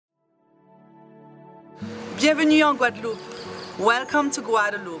Bienvenue en Guadeloupe. Welcome to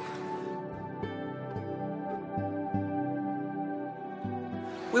Guadeloupe.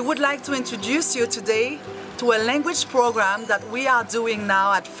 We would like to introduce you today to a language program that we are doing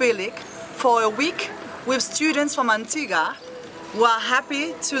now at FILIC for a week with students from Antigua who are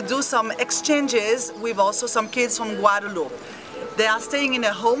happy to do some exchanges with also some kids from Guadeloupe. They are staying in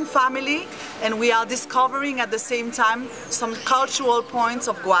a home family and we are discovering at the same time some cultural points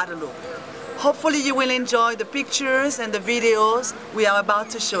of Guadeloupe. Hopefully you will enjoy the pictures and the videos we are about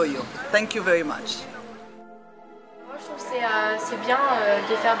to show you. Thank you very much. Moi je trouve que c'est bien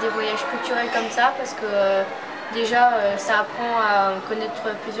de faire des voyages culturels comme ça parce que déjà ça apprend à connaître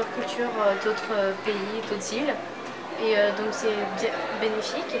plusieurs cultures d'autres pays, d'autres îles et donc c'est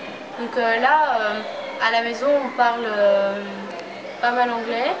bénéfique. Donc là à la maison on parle pas mal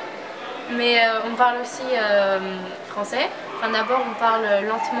anglais mais on parle aussi français. Enfin, d'abord on parle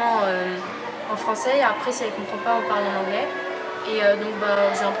lentement en français et après si elle ne comprend pas on parle en anglais et donc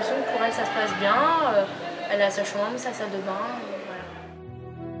j'ai l'impression que pour elle ça se passe bien, elle a sa chambre, sa salle de bain, voilà.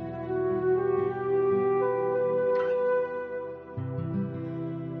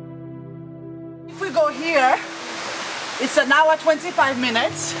 If we go here, it's an hour 25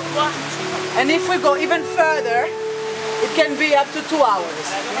 minutes and if we go even further it can be up to 2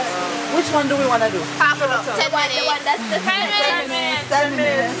 hours. Which one do we want to do? Half of it. 10 minutes. The one that's the 10 minutes. 10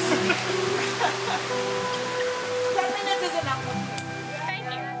 minutes. 10 minutes is enough.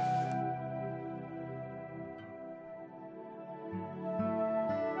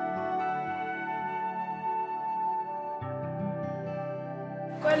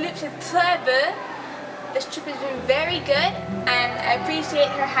 Guadeloupe, c'est très beau. This trip has been very good and I appreciate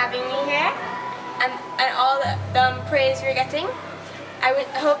her having me here and all the praise you're getting. I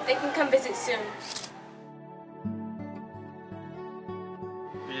hope they can come visit soon.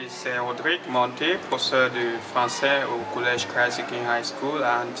 C'est Rodrigue Monté, professeur de français au collège Christ King High School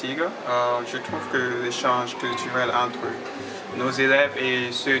à Antigua. Je trouve que l'échange culturel entre nos élèves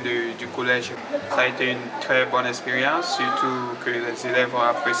et ceux du collège, ça a été une très bonne expérience, surtout que les élèves ont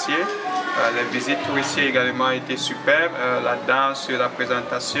apprécié. Les visites touristiques également étaient superbes, la danse, la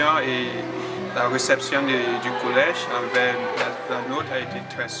présentation et la réception du collège envers la nôtre a été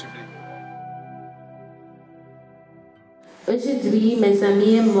très sublime. Aujourd'hui, mes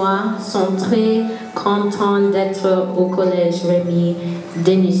amis et moi sont très contents d'être au collège Rémi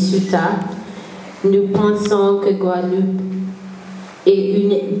Denisuta. Nous pensons que Guadeloupe est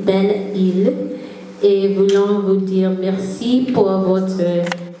une belle île et voulons vous dire merci pour votre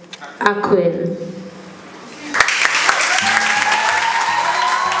accueil.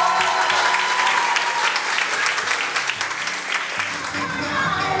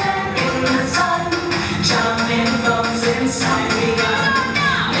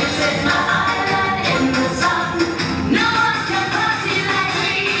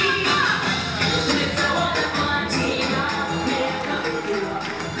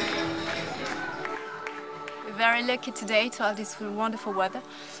 Very lucky today to have this wonderful weather.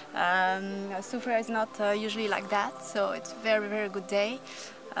 So far it's not usually like that, so it's a very good day.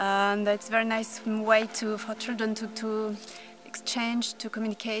 And it's a very nice way for children to exchange, to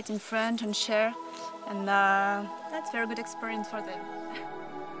communicate in French and share. And that's a very good experience for them.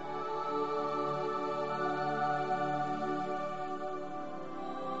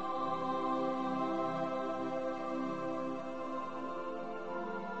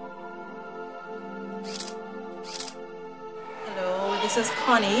 This is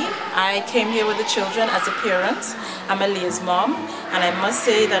Connie. I came here with the children as a parent. I'm Alia's mom, and I must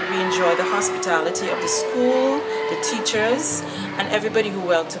say that we enjoy the hospitality of the school, the teachers, and everybody who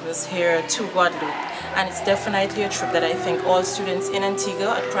welcomed us here to Guadeloupe. And it's definitely a trip that I think all students in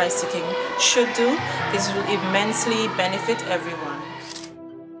Antigua at Christ the King should do. This will immensely benefit everyone.